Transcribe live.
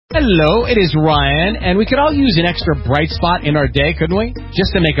Hello, it is Ryan, and we could all use an extra bright spot in our day, couldn't we?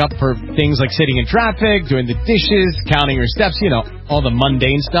 Just to make up for things like sitting in traffic, doing the dishes, counting your steps, all the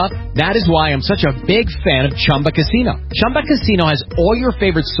mundane stuff. That is why I'm such a big fan of Chumba Casino. Chumba Casino has all your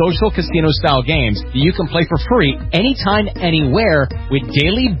favorite social casino-style games that you can play for free anytime, anywhere with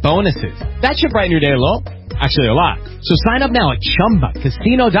daily bonuses. That should brighten your day a little. Actually, a lot. So sign up now at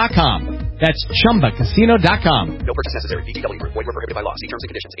ChumbaCasino.com. That's ChumbaCasino.com. No purchase necessary. VGW Group. Void where prohibited by law. See terms and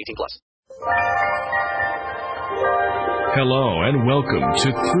conditions. 18 plus. Hello and welcome to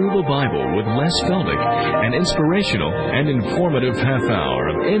Through the Bible with Les Feldick, an inspirational and informative half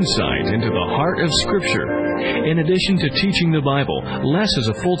hour of insight into the heart of Scripture. In addition to teaching the Bible, Les is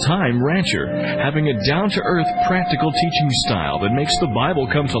a full-time rancher, having a down-to-earth, practical teaching style that makes the Bible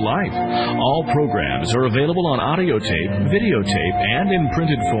come to life. All programs are available on audio tape, videotape, and in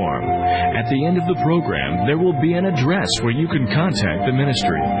printed form. At the end of the program, there will be an address where you can contact the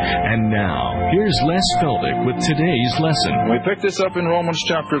ministry. And now, here's Les Feldick with today's lesson. We pick this up in Romans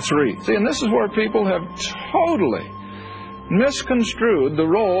chapter 3. See, and this is where people have totally misconstrued the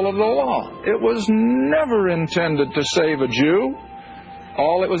role of the law. It was never intended to save a Jew.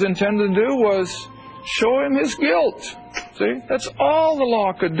 All it was intended to do was show him his guilt. See, that's all the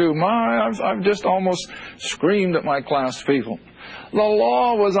law could do. I've just almost screamed at my class people. The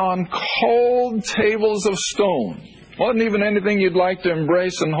law was on cold tables of stone. Wasn't even anything you'd like to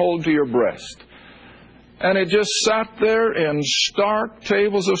embrace and hold to your breast. And it just sat there in stark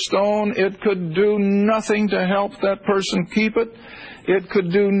tables of stone. It could do nothing to help that person keep it. It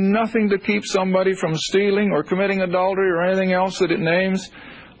could do nothing to keep somebody from stealing or committing adultery or anything else that it names.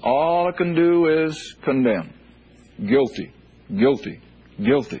 All it can do is condemn. Guilty, guilty,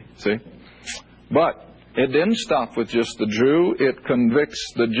 guilty. See? But it didn't stop with just the Jew. It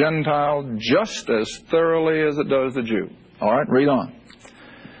convicts the Gentile just as thoroughly as it does the Jew. All right, read on.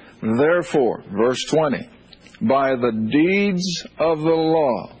 Therefore, verse 20, by the deeds of the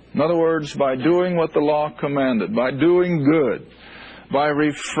law, in other words, by doing what the law commanded, by doing good, by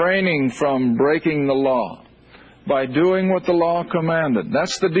refraining from breaking the law, by doing what the law commanded,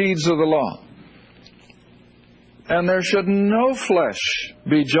 that's the deeds of the law. And there should no flesh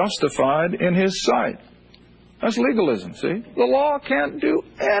be justified in his sight. That's legalism, see? The law can't do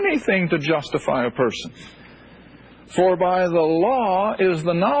anything to justify a person. For by the law is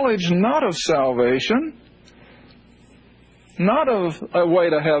the knowledge not of salvation, not of a way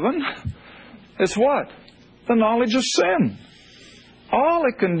to heaven. It's what? The knowledge of sin. All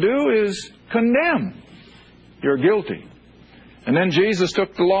it can do is condemn. You're guilty. And then Jesus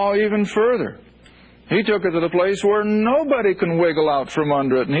took the law even further. He took it to the place where nobody can wiggle out from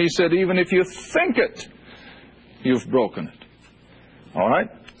under it. And he said, even if you think it, you've broken it. All right?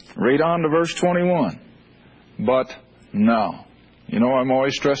 Read on to verse 21. But now. You know, I'm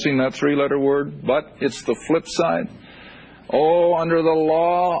always stressing that three-letter word, but it's the flip side. Oh, under the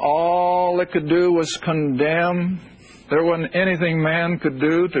law, all it could do was condemn. There wasn't anything man could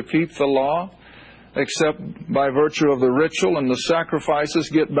do to keep the law, except by virtue of the ritual and the sacrifices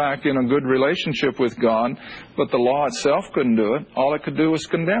get back in a good relationship with God. But the law itself couldn't do it. All it could do was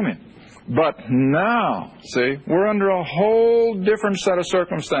condemn him. But now, see, we're under a whole different set of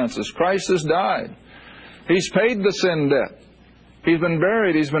circumstances. Christ has died. He's paid the sin debt. He's been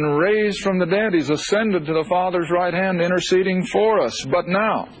buried. He's been raised from the dead. He's ascended to the Father's right hand, interceding for us. But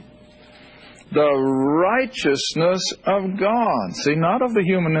now, the righteousness of God, see, not of the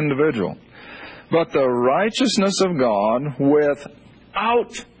human individual, but the righteousness of God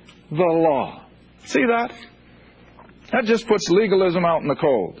without the law. See that? That just puts legalism out in the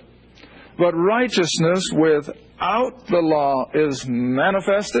cold. But righteousness without the law is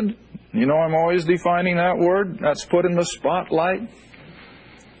manifested. You know, I'm always defining that word. That's put in the spotlight.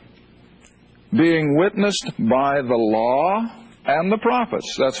 Being witnessed by the law and the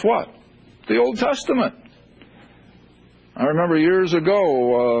prophets. That's what? The Old Testament. I remember years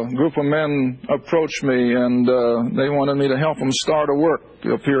ago, a group of men approached me and they wanted me to help them start a work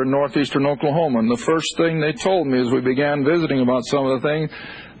up here in northeastern Oklahoma. And the first thing they told me as we began visiting about some of the things,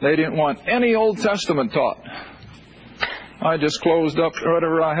 they didn't want any Old Testament taught. I just closed up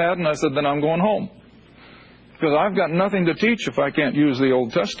whatever I had and I said, then I'm going home. Because I've got nothing to teach if I can't use the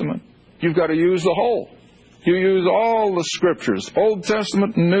Old Testament. You've got to use the whole. You use all the Scriptures, Old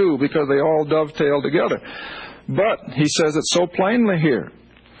Testament and New, because they all dovetail together. But he says it so plainly here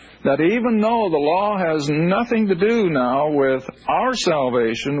that even though the law has nothing to do now with our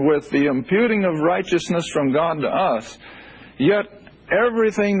salvation, with the imputing of righteousness from God to us, yet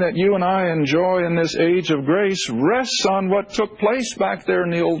everything that you and I enjoy in this age of grace rests on what took place back there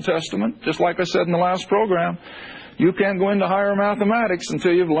in the Old Testament. Just like I said in the last program, You can't go into higher mathematics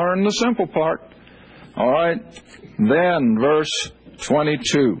until you've learned the simple part. All right? Then, verse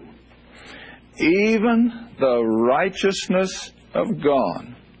 22. Even the righteousness of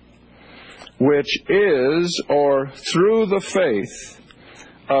God, which is, or through the faith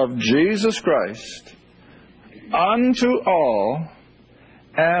of Jesus Christ, unto all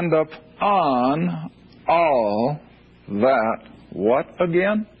and upon all that, what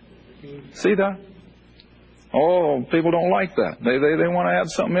again? See that? Oh, people don't like that. They want to add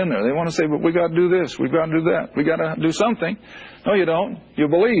something in there. They want to say, but we got to do this, we've got to do that, we got to do something. No, you don't. You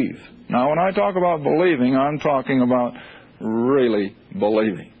believe. Now, when I talk about believing, I'm talking about really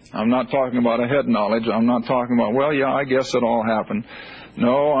believing. I'm not talking about a head knowledge. I'm not talking about, well, yeah, I guess it all happened.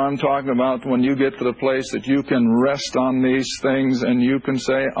 No, I'm talking about when you get to the place that you can rest on these things and you can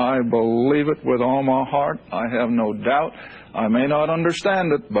say, I believe it with all my heart. I have no doubt. I may not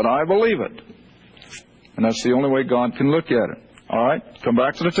understand it, but I believe it. And that's the only way God can look at it. All right, come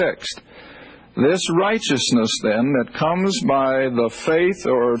back to the text. This righteousness, then, that comes by the faith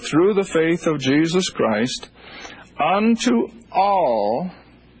or through the faith of Jesus Christ, unto all.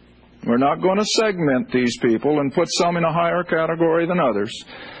 We're not going to segment these people and put some in a higher category than others.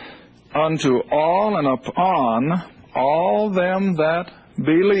 Unto all and upon all them that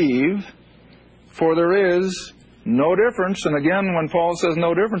believe, for there is no difference. And again, when Paul says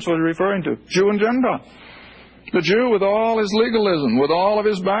no difference, what is he referring to? Jew and Gentile. The Jew with all his legalism, with all of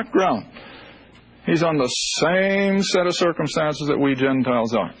his background, he's on the same set of circumstances that we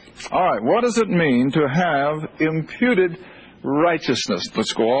Gentiles are. All right, what does it mean to have imputed righteousness?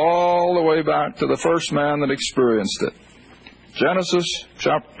 Let's go all the way back to the first man that experienced it. Genesis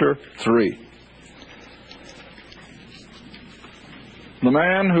chapter 3. The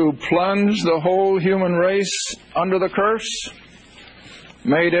man who plunged the whole human race under the curse,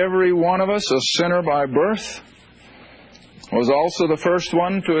 made every one of us a sinner by birth, was also the first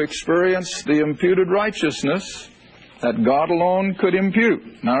one to experience the imputed righteousness that God alone could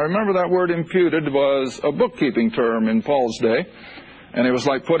impute. Now remember, that word imputed was a bookkeeping term in Paul's day, and it was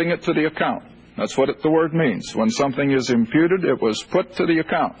like putting it to the account. That's what the word means. When something is imputed, it was put to the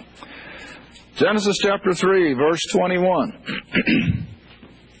account. Genesis chapter 3, verse 21.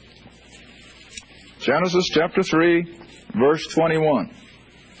 Genesis chapter 3, verse 21.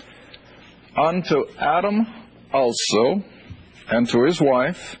 Unto Adam also, and to his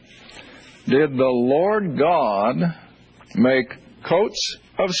wife, did the Lord God make coats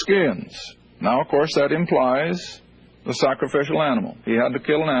of skins. Now, of course, that implies the sacrificial animal. He had to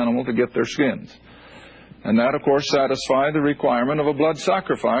kill an animal to get their skins. And that, of course, satisfied the requirement of a blood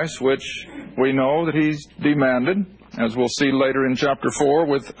sacrifice, which we know that he's demanded, as we'll see later in chapter 4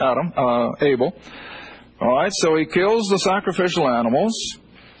 with Abel. All right, so he kills the sacrificial animals,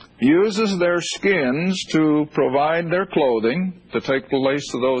 uses their skins to provide their clothing, to take the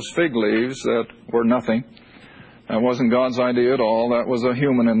place of those fig leaves that were nothing. That wasn't God's idea at all. That was a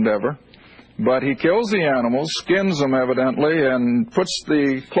human endeavor. But he kills the animals, skins them evidently, and puts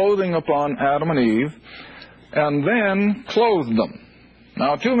the clothing upon Adam and Eve, and then clothed them.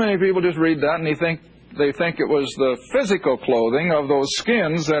 Now, too many people just read that and they think it was the physical clothing of those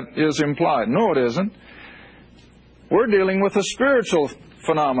skins that is implied. No, it isn't. We're dealing with a spiritual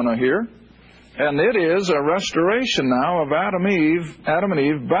phenomena here, and it is a restoration now of Adam and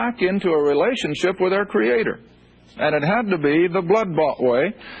Eve back into a relationship with their Creator. And it had to be the blood-bought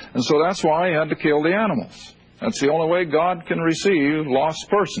way, and so that's why he had to kill the animals. That's the only way God can receive lost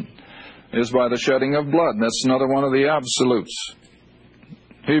person, is by the shedding of blood. That's another one of the absolutes.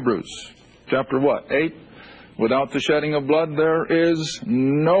 Hebrews chapter 8? Without the shedding of blood, there is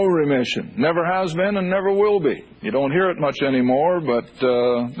no remission. Never has been and never will be. You don't hear it much anymore, but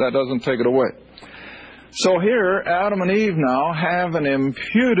that doesn't take it away. So here, Adam and Eve now have an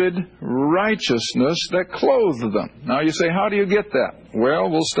imputed righteousness that clothes them. Now you say, how do you get that? Well,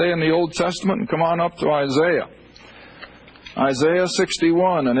 we'll stay in the Old Testament and come on up to Isaiah. Isaiah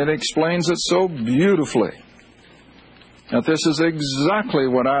 61, and it explains it so beautifully. That this is exactly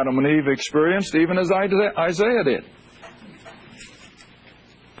what Adam and Eve experienced, even as Isaiah did.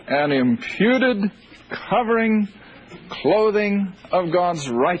 An imputed covering, clothing of God's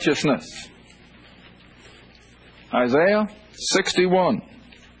righteousness. Isaiah 61.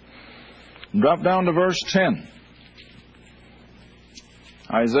 Drop down to verse 10.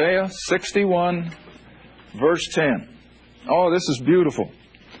 Isaiah 61, verse 10. Oh, this is beautiful.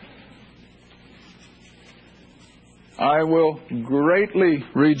 I will greatly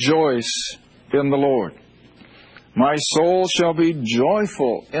rejoice in the Lord. My soul shall be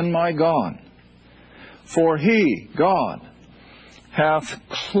joyful in my God. For He, God, hath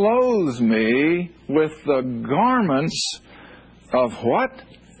clothed me with the garments of what?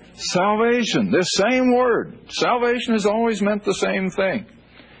 Salvation. This same word. Salvation has always meant the same thing.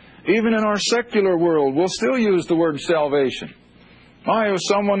 Even in our secular world, we'll still use the word salvation. If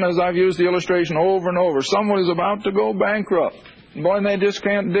someone, as I've used the illustration over and over, someone is about to go bankrupt. Boy, and they just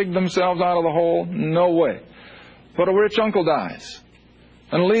can't dig themselves out of the hole. No way. But a rich uncle dies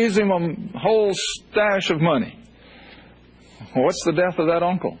and leaves him a whole stash of money. What's the death of that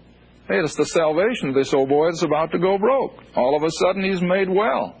uncle? Hey, it's the salvation of this old boy that's about to go broke. All of a sudden he's made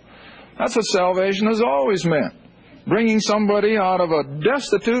well. That's what salvation has always meant. Bringing somebody out of a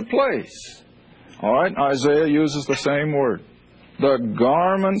destitute place. All right, Isaiah uses the same word. The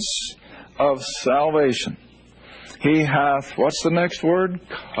garments of salvation. He hath, what's the next word?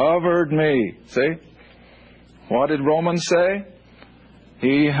 Covered me. See? What did Romans say?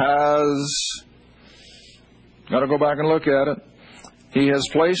 He has, got to go back and look at it. He has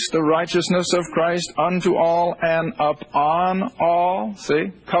placed the righteousness of Christ unto all and upon all.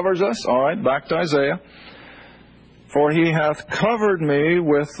 See? Covers us. All right, back to Isaiah. For he hath covered me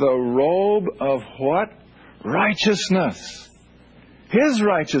with the robe of what? Righteousness. His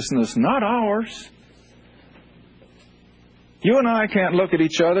righteousness, not ours. You and I can't look at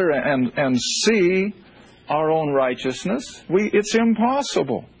each other and see our own righteousness. It's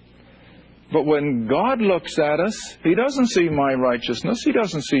impossible. But when God looks at us, He doesn't see my righteousness. He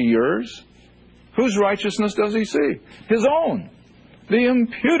doesn't see yours. Whose righteousness does He see? His own. The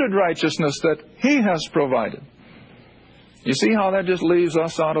imputed righteousness that He has provided. You see how that just leaves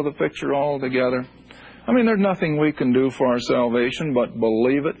us out of the picture altogether? I mean, there's nothing we can do for our salvation but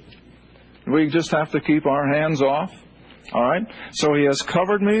believe it. We just have to keep our hands off. All right? So He has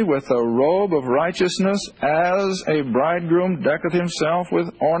covered me with a robe of righteousness, as a bridegroom decketh himself with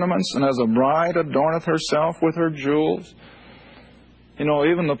ornaments, and as a bride adorneth herself with her jewels. You know,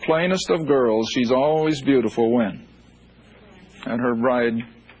 even the plainest of girls, she's always beautiful when? At her wedding.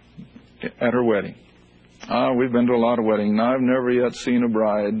 We've been to a lot of weddings. Now, I've never yet seen a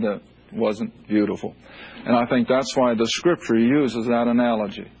bride that wasn't beautiful. And I think that's why the Scripture uses that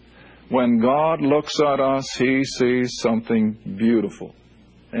analogy. When God looks at us, He sees something beautiful.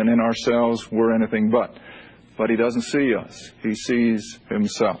 And in ourselves, we're anything but. But He doesn't see us. He sees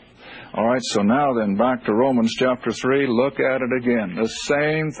Himself. All right, so now then, back to Romans chapter 3. Look at it again. The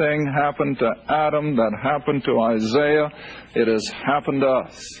same thing happened to Adam that happened to Isaiah. It has happened to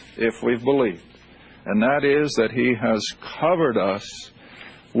us, if we've believed. And that is that He has covered us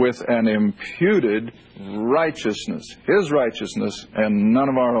with an imputed righteousness. His righteousness and none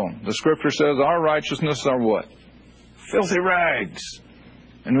of our own. The Scripture says our righteousness are what? Filthy rags.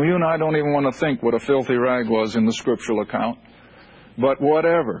 And you and I don't even want to think what a filthy rag was in the scriptural account. But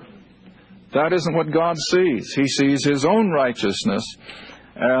whatever. That isn't what God sees. He sees His own righteousness.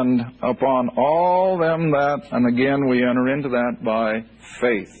 And upon all them that, and again we enter into that by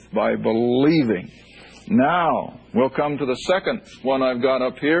faith, by believing. Now, we'll come to the second one I've got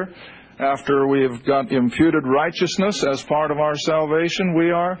up here. After we've got imputed righteousness as part of our salvation,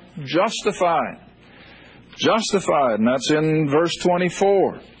 we are justified. Justified, and that's in verse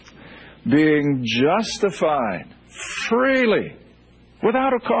 24. Being justified freely,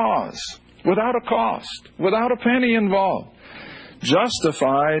 without a cause, without a cost, without a penny involved.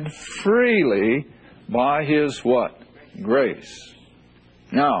 Justified freely by His what? Grace.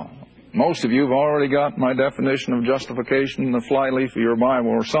 Now, most of you have already got my definition of justification in the flyleaf of your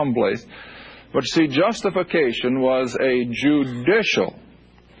Bible or someplace. But see, justification was a judicial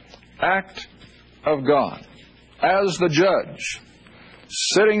act of God as the judge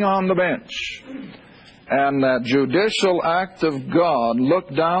sitting on the bench. And that judicial act of God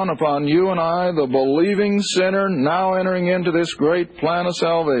looked down upon you and I, the believing sinner, now entering into this great plan of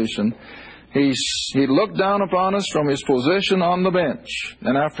salvation. He looked down upon us from His position on the bench.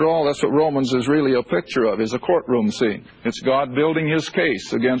 And after all, that's what Romans is really a picture of, is a courtroom scene. It's God building His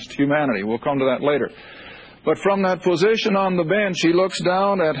case against humanity. We'll come to that later. But from that position on the bench, He looks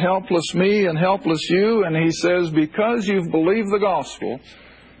down at helpless me and helpless you, and He says, because you've believed the gospel,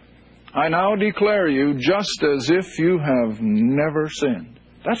 I now declare you just as if you have never sinned.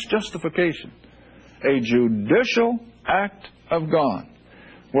 That's justification. A judicial act of God,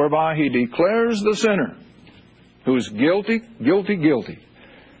 whereby He declares the sinner who's guilty, guilty, guilty.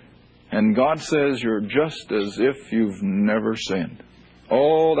 And God says you're just as if you've never sinned.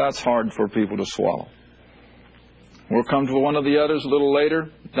 Oh, that's hard for people to swallow. We'll come to one of the others a little later,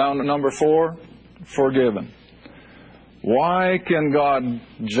 down to number 4, forgiven. Why can God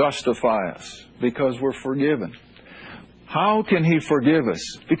justify us? Because we're forgiven. How can He forgive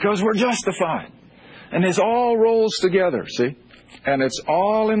us? Because we're justified. And this all rolls together, see? And it's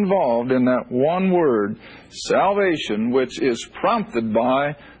all involved in that one word, salvation, which is prompted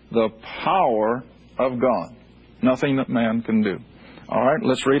by the power of God. Nothing that man can do. All right,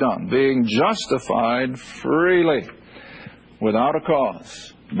 let's read on. Being justified freely, without a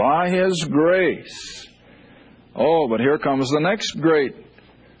cause, by His grace. Oh, but here comes the next great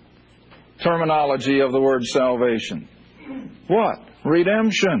terminology of the word salvation. What?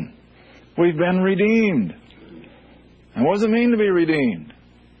 Redemption. We've been redeemed. And what does it mean to be redeemed?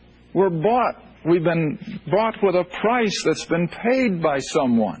 We're bought. We've been bought with a price that's been paid by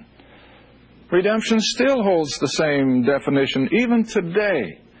someone. Redemption still holds the same definition, even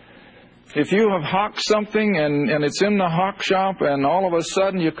today. If you have hawked something and it's in the hawk shop and all of a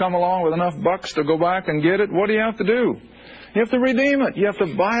sudden you come along with enough bucks to go back and get it, what do you have to do? You have to redeem it. You have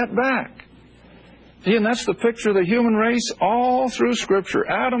to buy it back. See, and that's the picture of the human race all through Scripture.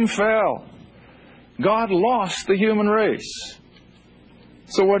 Adam fell. God lost the human race.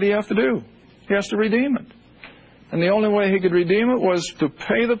 So what do you have to do? He has to redeem it. And the only way He could redeem it was to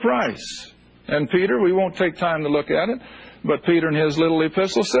pay the price. And Peter, we won't take time to look at it, but Peter in his little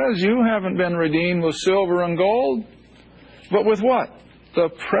epistle says, you haven't been redeemed with silver and gold, but with what? The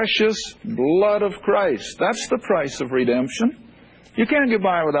precious blood of Christ. That's the price of redemption. You can't get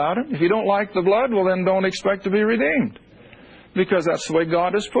by without it. If you don't like the blood, well then don't expect to be redeemed. Because that's the way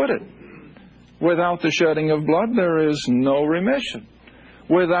God has put it. Without the shedding of blood, there is no remission.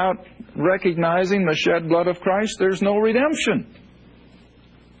 Without recognizing the shed blood of Christ, there's no redemption.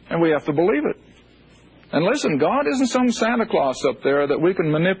 And we have to believe it. And listen, God isn't some Santa Claus up there that we can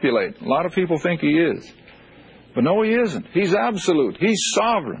manipulate. A lot of people think He is. But no, He isn't. He's absolute. He's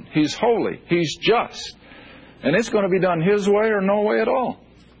sovereign. He's holy. He's just. And it's going to be done His way or no way at all.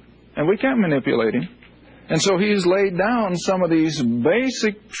 And we can't manipulate Him. And so He's laid down some of these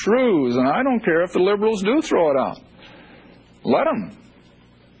basic truths. And I don't care if the liberals do throw it out. Let them.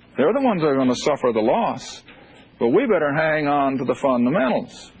 They're the ones that are going to suffer the loss. But we better hang on to the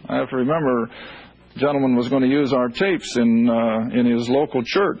fundamentals. I have to remember, a gentleman was going to use our tapes in his local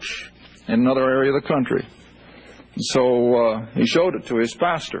church in another area of the country. So he showed it to his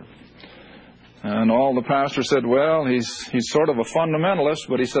pastor. And all the pastor said, well, he's sort of a fundamentalist,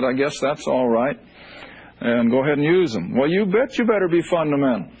 but he said, I guess that's all right. And go ahead and use them. Well, you bet you better be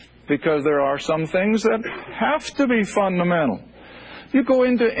fundamental. Because there are some things that have to be fundamental. You go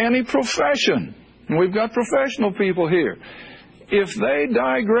into any profession. And we've got professional people here. If they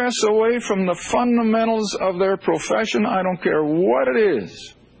digress away from the fundamentals of their profession, I don't care what it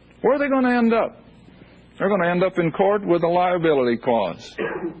is, where are they going to end up? They're going to end up in court with a liability clause.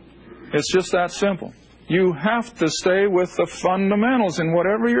 It's just that simple. You have to stay with the fundamentals in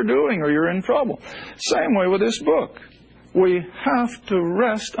whatever you're doing or you're in trouble. Same way with this book. We have to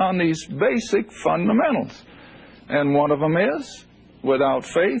rest on these basic fundamentals. And one of them is, without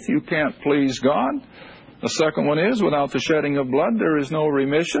faith, you can't please God. The second one is, without the shedding of blood, there is no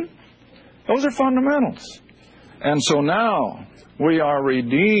remission. Those are fundamentals. And so now, we are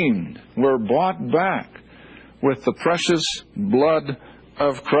redeemed. We're bought back with the precious blood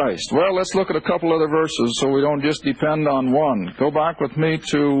of Christ. Well, let's look at a couple other verses so we don't just depend on one. Go back with me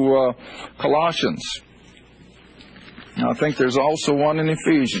to Colossians. Now, I think there's also one in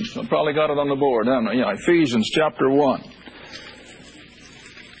Ephesians. I probably got it on the board, haven't I? Yeah, Ephesians chapter 1.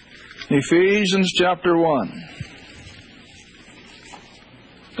 Ephesians chapter 1.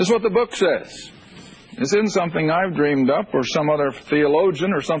 This is what the book says. This isn't something I've dreamed up or some other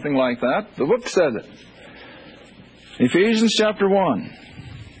theologian or something like that. The book says it. Ephesians chapter 1.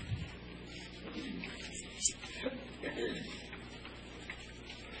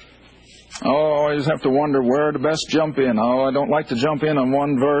 Oh, I just have to wonder where to best jump in. Oh, I don't like to jump in on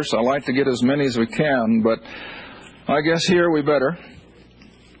one verse. I like to get as many as we can, but I guess here we better.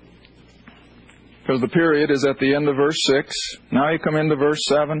 Because the period is at the end of verse 6. Now you come into verse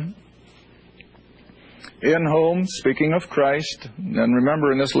 7. In whom, speaking of Christ, and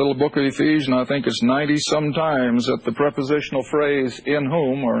remember in this little book of Ephesians, I think it's 90-some times that the prepositional phrase in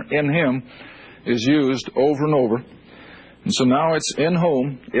whom or in Him is used over and over. And so now it's in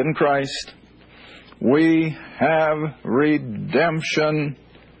whom, in Christ, we have redemption.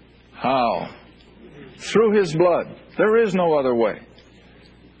 How? Through His blood. There is no other way.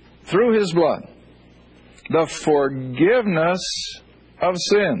 Through His blood. The forgiveness of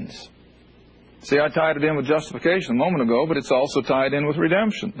sins. See, I tied it in with justification a moment ago, but it's also tied in with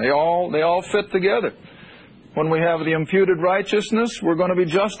redemption. They all fit together. When we have the imputed righteousness, we're going to be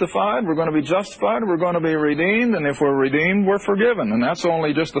justified. We're going to be justified. We're going to be redeemed. And if we're redeemed, we're forgiven. And that's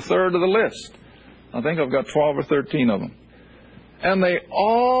only just a third of the list. I think I've got 12 or 13 of them. And they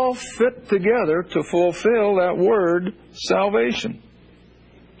all fit together to fulfill that word, salvation.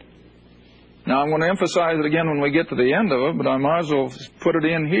 Now, I'm going to emphasize it again when we get to the end of it, but I might as well put it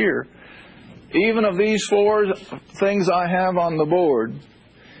in here. Even of these 4 things I have on the board,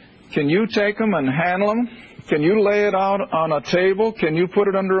 can you take them and handle them? Can you lay it out on a table? Can you put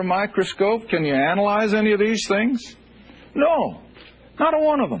it under a microscope? Can you analyze any of these things? No, not a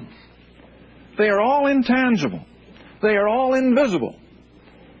one of them. They are all intangible. They are all invisible.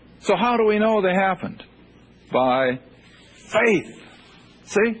 So how do we know they happened? By faith.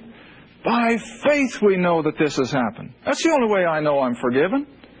 See? By faith we know that this has happened. That's the only way I know I'm forgiven.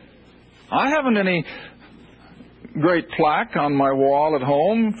 I haven't any great plaque on my wall at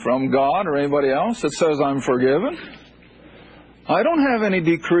home from God or anybody else that says I'm forgiven. I don't have any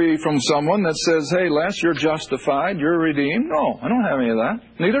decree from someone that says, hey, Les, you're justified, you're redeemed. No, I don't have any of that.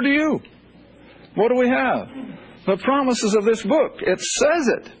 Neither do you. What do we have? The promises of this book. It says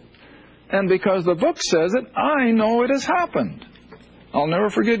it. And because the book says it, I know it has happened. I'll never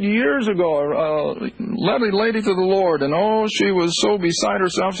forget years ago, led a lady to the Lord, and she was so beside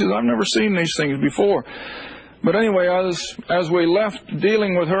herself. She said, I've never seen these things before. But anyway, as we left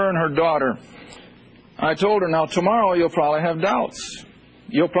dealing with her and her daughter, I told her, now tomorrow you'll probably have doubts.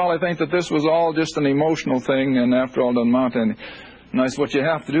 You'll probably think that this was all just an emotional thing, and after all, it doesn't amount to anything. And I said, what you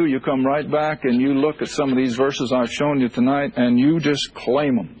have to do, you come right back and you look at some of these verses I've shown you tonight, and you just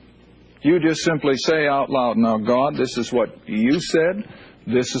claim them. You just simply say out loud, now God, this is what you said,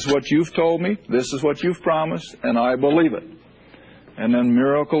 this is what you've told me, this is what you've promised, and I believe it. And then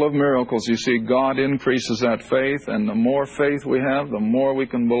miracle of miracles, you see, God increases that faith, and the more faith we have, the more we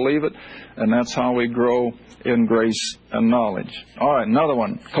can believe it, and that's how we grow in grace and knowledge. All right, another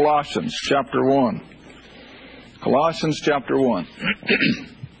one, Colossians chapter 1. Colossians chapter 1.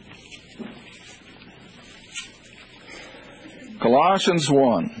 Colossians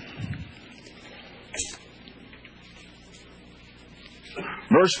 1.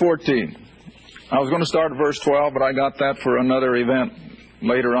 Verse 14. I was going to start at verse 12, but I got that for another event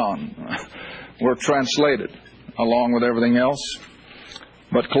later on. We're translated along with everything else.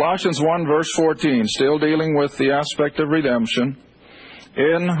 But Colossians 1 verse 14, still dealing with the aspect of redemption.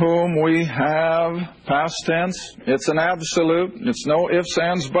 In whom we have, past tense, it's an absolute. It's no ifs,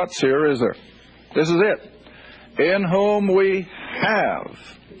 ands, buts here, is there? This is it. In whom we have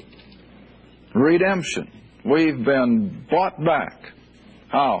redemption. We've been bought back.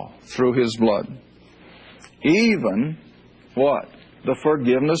 How? Through His blood. Even, what? The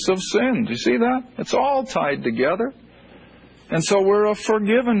forgiveness of sins. You see that? It's all tied together. And so we're a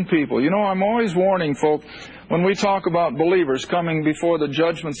forgiven people. You know, I'm always warning folk, when we talk about believers coming before the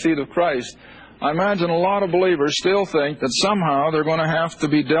judgment seat of Christ, I imagine a lot of believers still think that somehow they're going to have to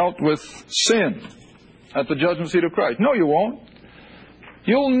be dealt with sin at the judgment seat of Christ. No, you won't.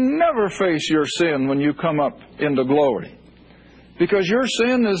 You'll never face your sin when you come up into glory. Because your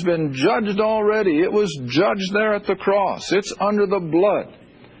sin has been judged already. It was judged there at the cross. It's under the blood.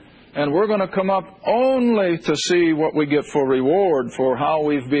 And we're going to come up only to see what we get for reward for how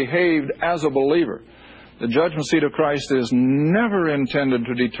we've behaved as a believer. The judgment seat of Christ is never intended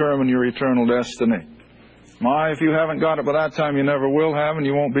to determine your eternal destiny. If you haven't got it by that time, you never will have, and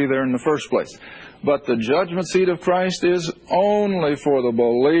you won't be there in the first place. But the judgment seat of Christ is only for the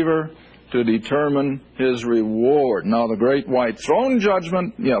believer to determine his reward. Now, the great white throne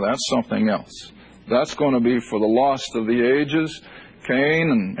judgment, that's something else. That's going to be for the lost of the ages, Cain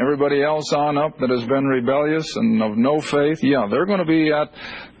and everybody else on up that has been rebellious and of no faith. They're going to be at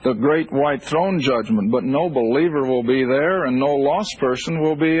the great white throne judgment, but no believer will be there, and no lost person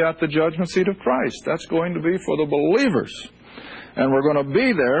will be at the judgment seat of Christ. That's going to be for the believers. And we're going to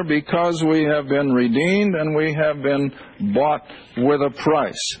be there because we have been redeemed and we have been bought with a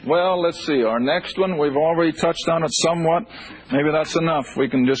price. Well, let's see. Our next one, we've already touched on it somewhat. Maybe that's enough. We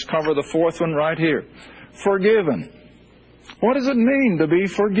can just cover the fourth one right here. Forgiven. What does it mean to be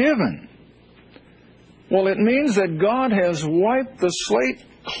forgiven? Well, it means that God has wiped the slate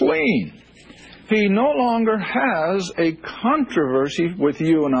clean. He no longer has a controversy with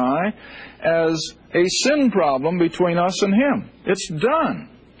you and I as a sin problem between us and Him. It's done.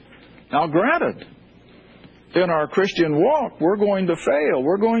 Now, granted, in our Christian walk, we're going to fail.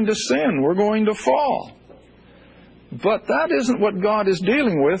 We're going to sin. We're going to fall. But that isn't what God is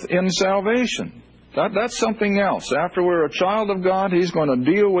dealing with in salvation. That's something else. After we're a child of God, He's going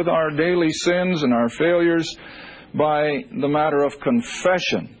to deal with our daily sins and our failures by the matter of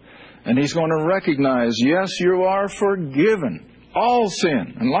confession. And He's going to recognize, yes, you are forgiven. All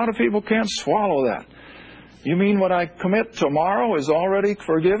sin. And a lot of people can't swallow that. You mean what I commit tomorrow is already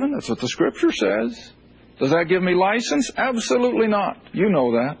forgiven? That's what the Scripture says. Does that give me license? Absolutely not. You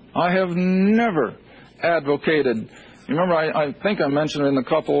know that. I have never advocated. You remember, I think I mentioned it a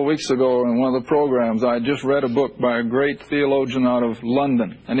couple of weeks ago in one of the programs. I just read a book by a great theologian out of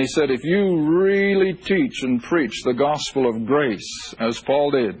London. And he said, if you really teach and preach the gospel of grace, as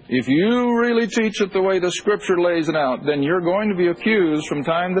Paul did, if you really teach it the way the Scripture lays it out, then you're going to be accused from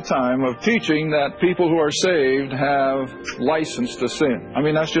time to time of teaching that people who are saved have license to sin. I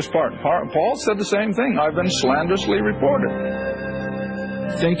mean, that's just part. Paul said the same thing. I've been slanderously reported.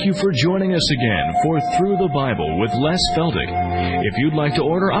 Thank you for joining us again for Through the Bible with Les Feldick. If you'd like to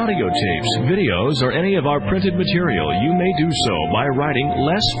order audio tapes, videos, or any of our printed material, you may do so by writing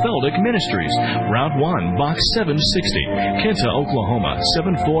Les Feldick Ministries, Route 1, Box 760, Kinta, Oklahoma,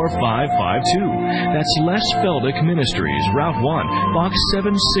 74552. That's Les Feldick Ministries, Route 1, Box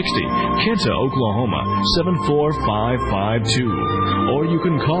 760, Kinta, Oklahoma, 74552. Or you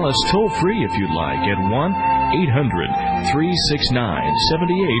can call us toll-free if you'd like at 1-800-369-7856.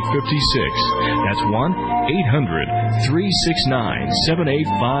 That's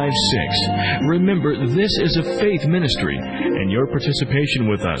 1-800-369-7856. Remember, this is a faith ministry, and your participation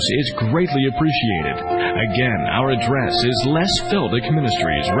with us is greatly appreciated. Again, our address is Les Feldick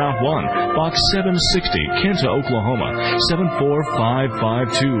Ministries, Route 1, Box 760, Kinta, Oklahoma,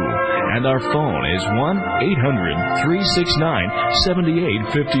 74552. And our phone is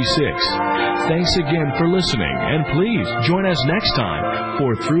 1-800-369-7856. Thanks again for listening, and please join us next time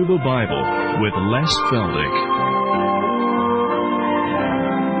for Through the Bible with Les Feldick.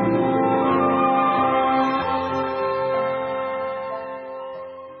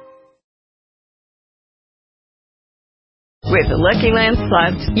 With the Lucky Land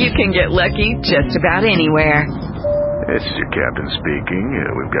Slots, you can get lucky just about anywhere. This is your captain speaking.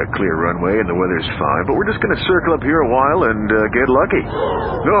 We've got clear runway and the weather's fine, but we're just going to circle up here a while and get lucky.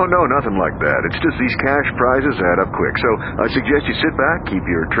 No, nothing like that. It's just these cash prizes add up quick. So I suggest you sit back, keep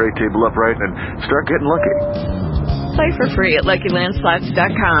your tray table upright, and start getting lucky. Play for free at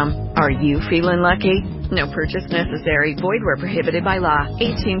LuckyLandSlots.com. Are you feeling lucky? No purchase necessary. Void where prohibited by law.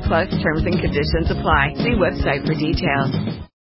 18+ terms and conditions apply. See website for details.